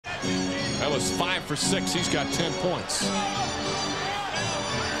Ellis 5 for 6. He's got 10 points.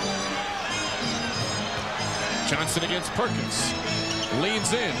 Johnson against Perkins.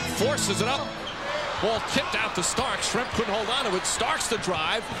 Leans in, forces it up. Ball kicked out to Starks. Shrimp couldn't hold on to it. Starks the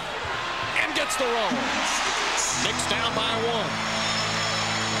drive and gets the roll. Knicks down by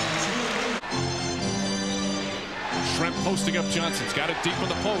 1. Shrimp posting up Johnson's got it deep in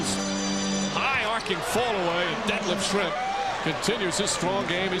the post. High arcing fall away, and deadlift Shrimp continues his strong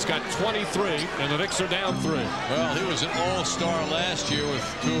game. He's got 23, and the Knicks are down 3. Well, he was an all-star last year with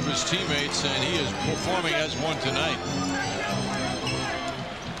 2 of his teammates, and he is performing as one tonight.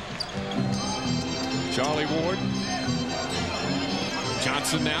 Charlie Ward.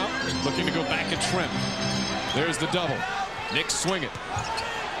 Johnson now looking to go back at Shrimp. There's the double. Knicks swing it.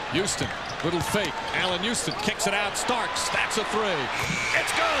 Houston, little fake. Allen Houston kicks it out. Starks, that's a 3.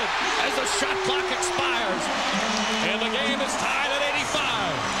 It's good as the shot clock expires. And the game is tied at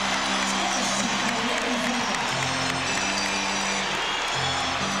 85.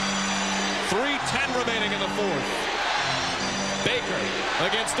 .3:10 remaining in the 4th. Baker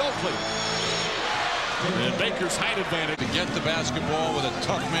against Oakley. And Baker's height advantage. To get the basketball with a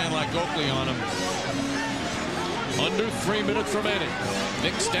tough man like Oakley on him. Under 3 minutes remaining.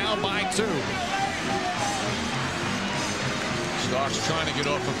 Knicks down by 2. Starks trying to get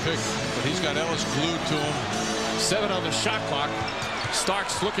off a pick, but he's got Ellis glued to him. 7 on the shot clock.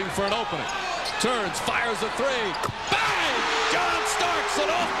 Starks looking for an opening. Turns, fires a 3. Bang! John Starks, an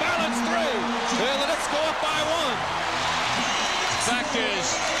off-balance 3. And the Knicks go up by 1. Fact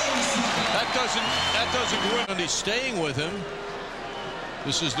is, that doesn't win. And he's staying with him.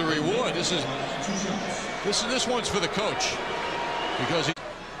 This is the reward. This one's for the coach, because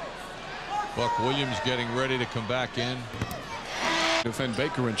Buck Williams getting ready to come back in. Defend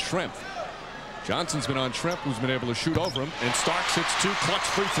Baker and Shrimp. Johnson's been on Shrimp, who's been able to shoot over him, and Starks hits 2 clutch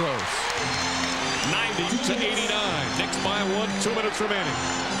free throws. 90-89. Knicks by 1. 2 minutes remaining.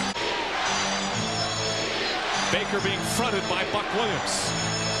 Baker being fronted by Buck Williams.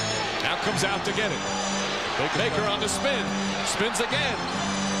 Now comes out to get it. Baker on the spin. Spins again.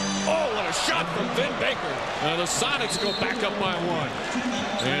 Oh, what a shot from Vin Baker. The Sonics go back up by 1.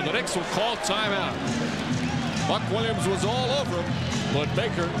 And the Knicks will call timeout. Buck Williams was all over him, but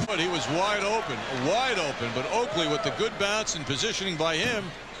Baker. But he was wide open. But Oakley, with the good bounce and positioning by him,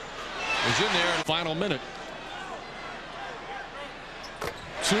 was in there. Final minute.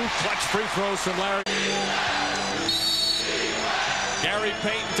 2 clutch free throws from Larry. Gary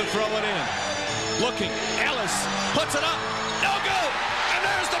Payton to throw it in. Looking. Ellis puts it up. No good. And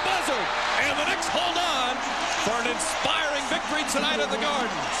there's the buzzer. And the Knicks hold on for an inspiring victory tonight at the Garden.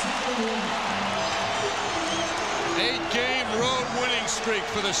 8-game road winning streak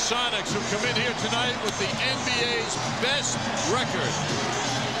for the Sonics, who come in here tonight with the NBA's best record.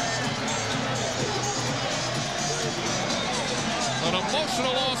 An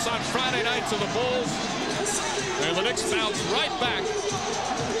emotional loss on Friday night to the Bulls. And the Knicks bounce right back.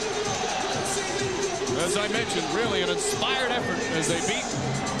 As I mentioned, really an inspired effort as they beat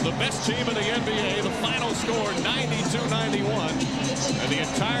the best team in the NBA. The final score 92-91. And the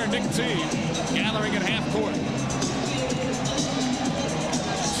entire Knicks team gathering at half court.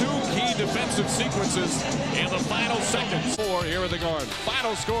 2 key defensive sequences in the final seconds. 4 here at the Garden.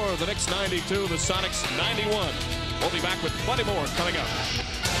 Final score, the Knicks 92, the Sonics 91. We'll be back with plenty more coming up.